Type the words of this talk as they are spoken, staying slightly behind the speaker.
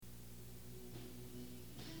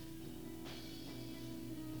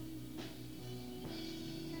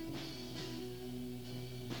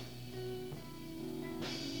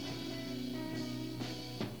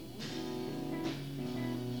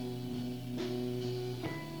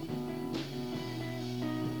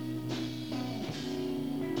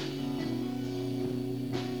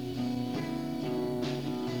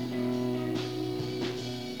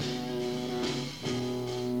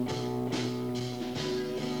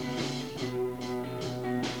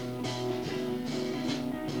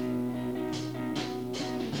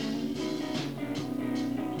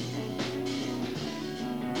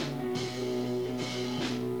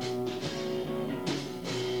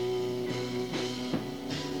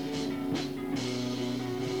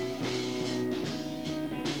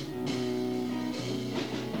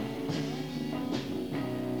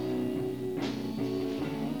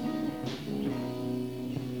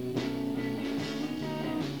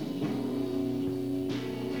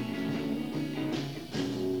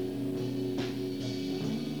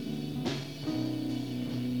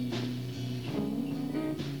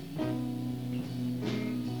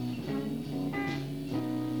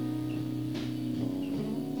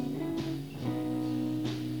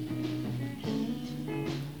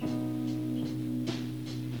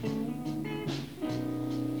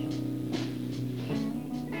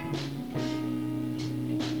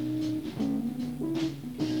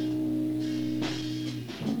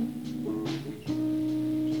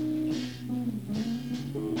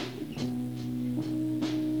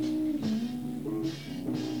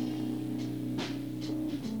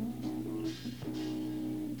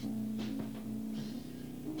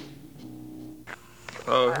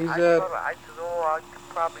Oh, he's at... I know I could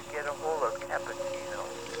probably get a hold of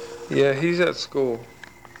Cappuccino. Yeah, he's at school.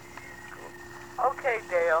 Okay,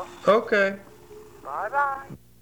 Dale. Okay. Bye-bye.